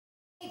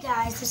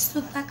Guys, this is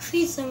Luke back for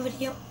some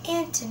video,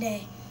 and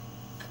today,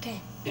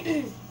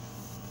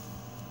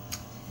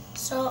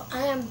 so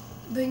I am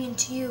bringing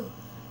to you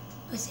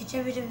with the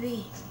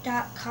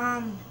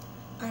WWE.com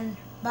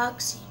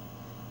unboxing.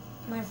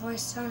 My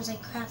voice sounds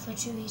like crap for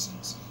two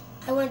reasons.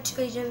 I went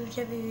to a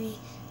WWE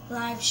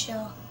live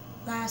show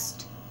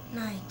last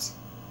night,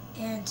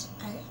 and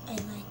I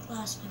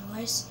lost my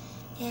voice,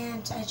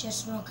 and I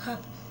just woke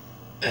up.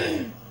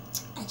 I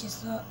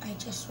just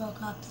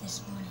woke up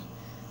this morning.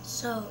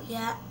 So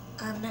yeah,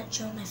 I'm not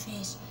showing my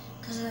face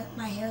because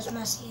my hair's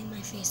messy and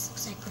my face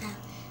looks like crap.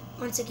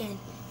 Once again,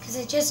 because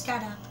I just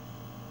got up.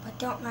 But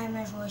don't mind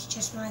my voice,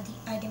 just mind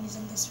the items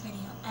in this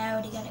video. I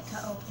already got it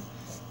cut open.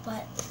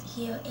 But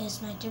here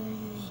is my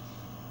WWE.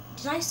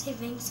 Did I say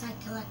ringside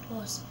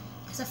collectibles?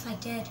 Because if I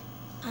did,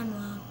 I'm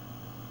wrong.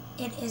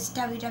 It is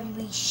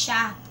WWE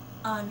Shop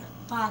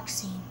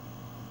unboxing.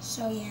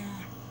 So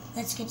yeah,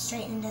 let's get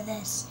straight into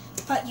this.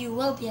 But you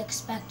will be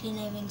expecting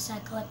a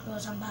ringside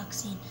collectibles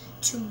unboxing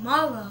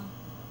tomorrow.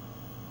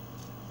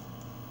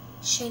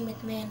 Shane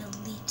McMahon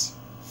Elite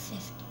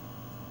 50.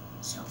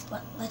 So,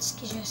 but let's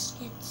just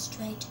get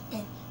straight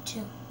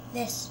into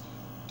this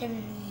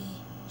WWE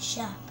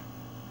shop.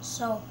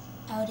 So,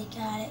 I already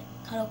got it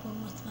cut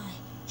open with my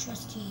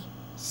trusty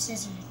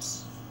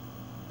scissors.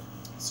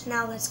 So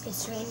now let's get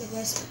straight into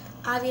this.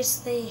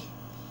 Obviously,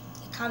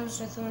 it comes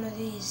with one of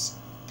these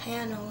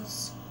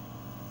panels.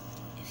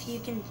 If you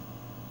can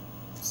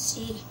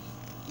see,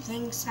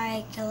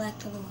 ringside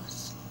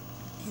collectibles,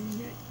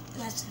 and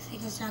that's the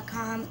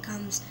figures.com. It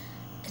comes.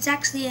 It's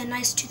actually a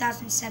nice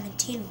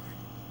 2017 one.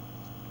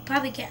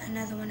 Probably get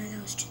another one of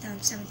those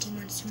 2017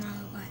 ones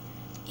tomorrow, but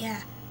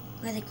yeah,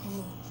 really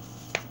cool.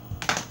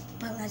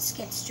 But let's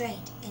get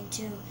straight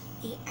into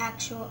the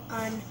actual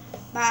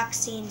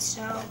unboxing.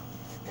 So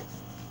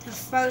the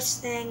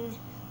first thing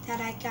that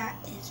I got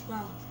is,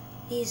 well,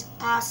 these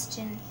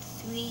Austin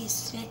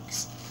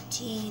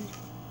 316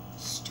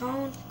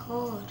 Stone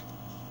Cold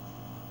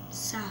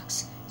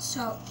socks.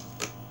 So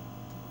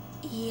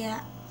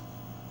yeah,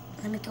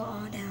 let me go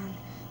all down.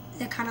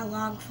 They're kind of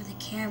long for the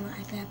camera,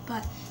 I bet,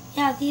 but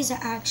yeah, these are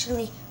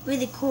actually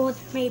really cool.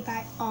 They're made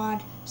by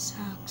Odd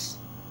Socks.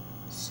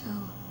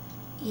 So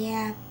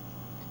yeah,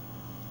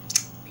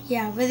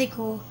 really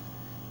cool.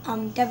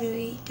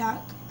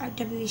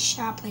 WWE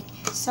shop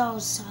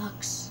sells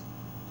socks,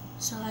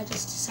 so I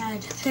just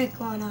decided to pick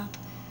one up.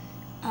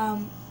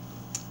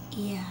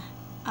 Yeah,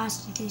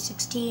 Austin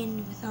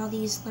 316 with all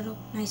these little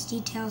nice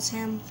details,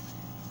 him,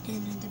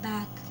 and in the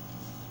back,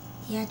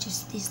 yeah,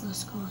 just these little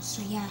skulls.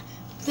 So yeah,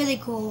 really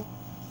cool.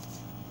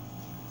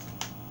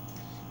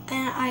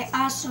 And I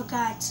also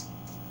got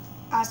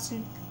I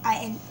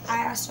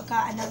also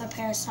got another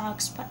pair of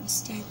socks, but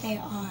instead they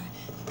are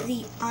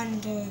the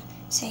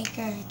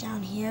Undertaker.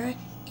 Down here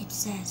it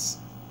says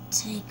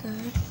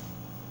Taker,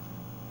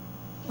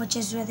 which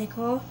is really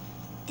cool.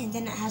 And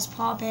then it has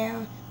Paul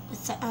Bear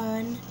with the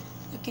urn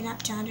looking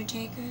up to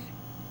Undertaker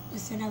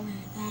with whatever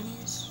that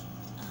is.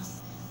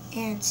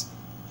 And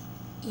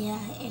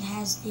yeah, it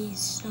has these.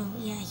 So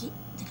yeah,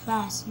 the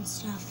cross and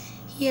stuff.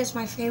 He is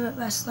my favorite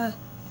wrestler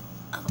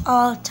of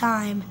all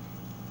time,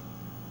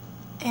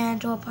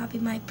 and will probably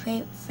my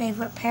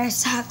favorite pair of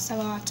socks of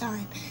all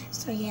time.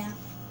 So yeah.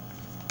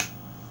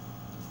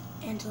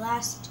 And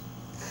last,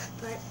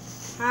 but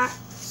not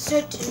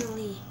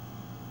certainly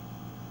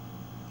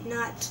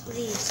not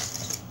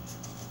least,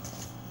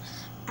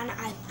 and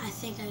I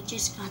think I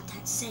just got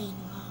that saying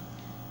wrong.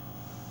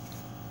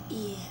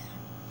 Yeah,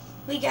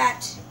 we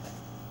got,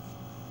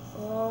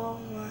 oh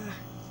my,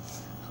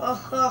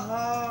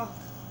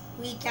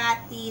 we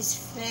got these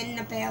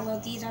Finn Balor.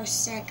 These are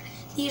sick.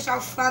 These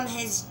are from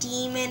his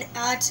demon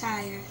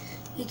attire.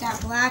 We got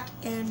black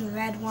and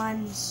red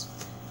ones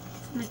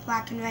from his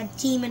black and red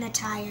demon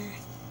attire.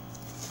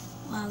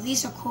 Wow,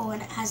 these are cool,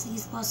 and it has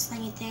these little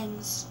slingy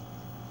things.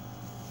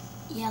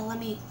 Yeah, let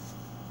me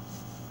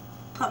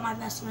put my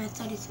WrestleMania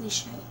 33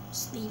 shirt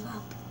sleeve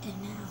up,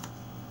 and now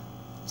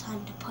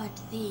time to put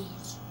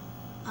these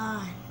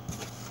on.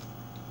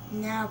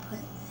 Now put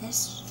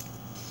this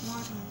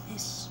one on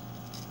this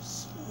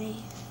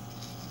sleeve.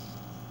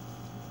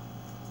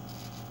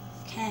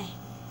 Okay.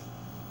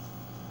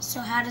 So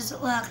how does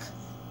it look?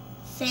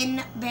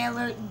 Finn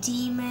Balor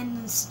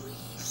demon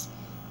sleeves.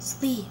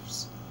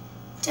 Sleeves.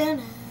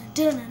 Dun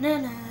dun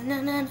dun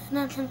dun dun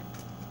dun dun.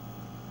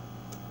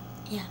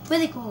 Yeah,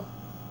 really cool.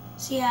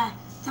 So yeah,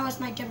 that was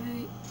my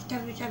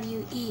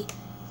WWE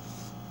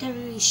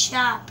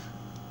shop.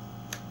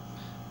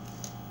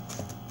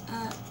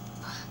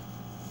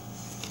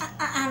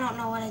 I don't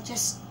know what I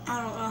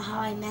don't know how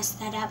I messed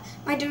that up.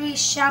 My WWE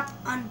shop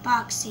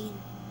unboxing,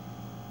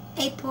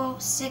 April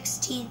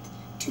 16th,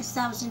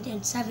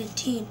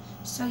 2017.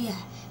 So yeah,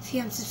 if you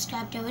haven't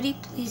subscribed already,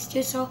 please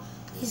do so.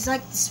 Please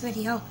like this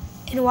video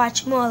and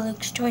watch more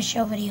Luke's Toy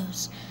Show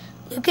videos.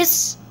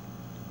 Lucas,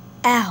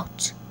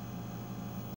 out.